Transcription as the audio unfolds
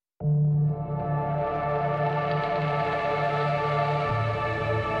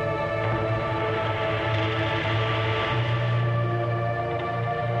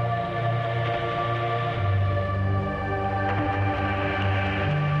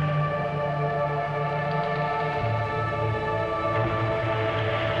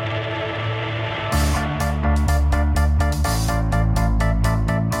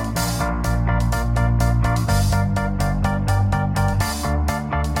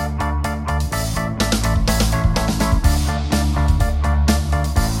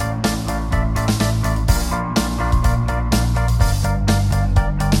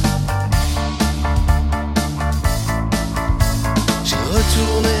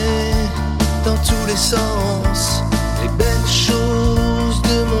dans tous les sens les belles choses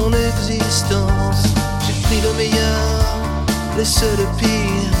de mon existence. J'ai pris le meilleur, laissé le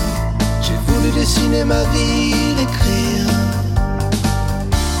pire. J'ai voulu dessiner ma vie, l'écrire.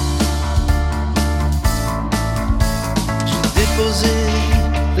 J'ai déposé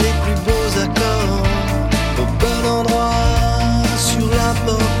les plus beaux accords au bon endroit sur la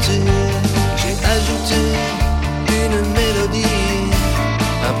portée. J'ai ajouté une mélodie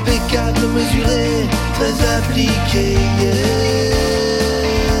impeccable, mesurée, très appliquée, yeah.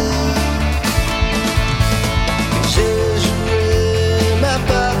 J'ai joué ma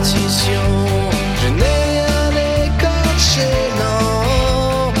partition, je n'ai rien écorché,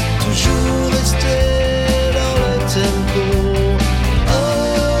 non. Toujours resté dans le tempo. Oh,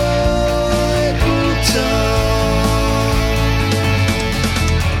 et pourtant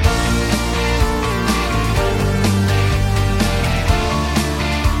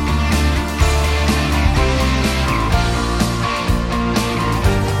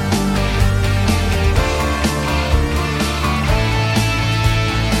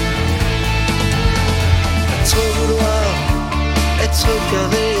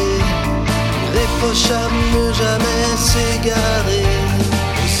carré, irréprochable, ne jamais s'égarer,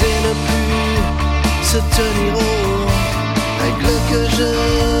 oser ne plus se tenir aux règles que je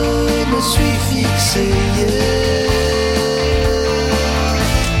me suis fixé, yeah.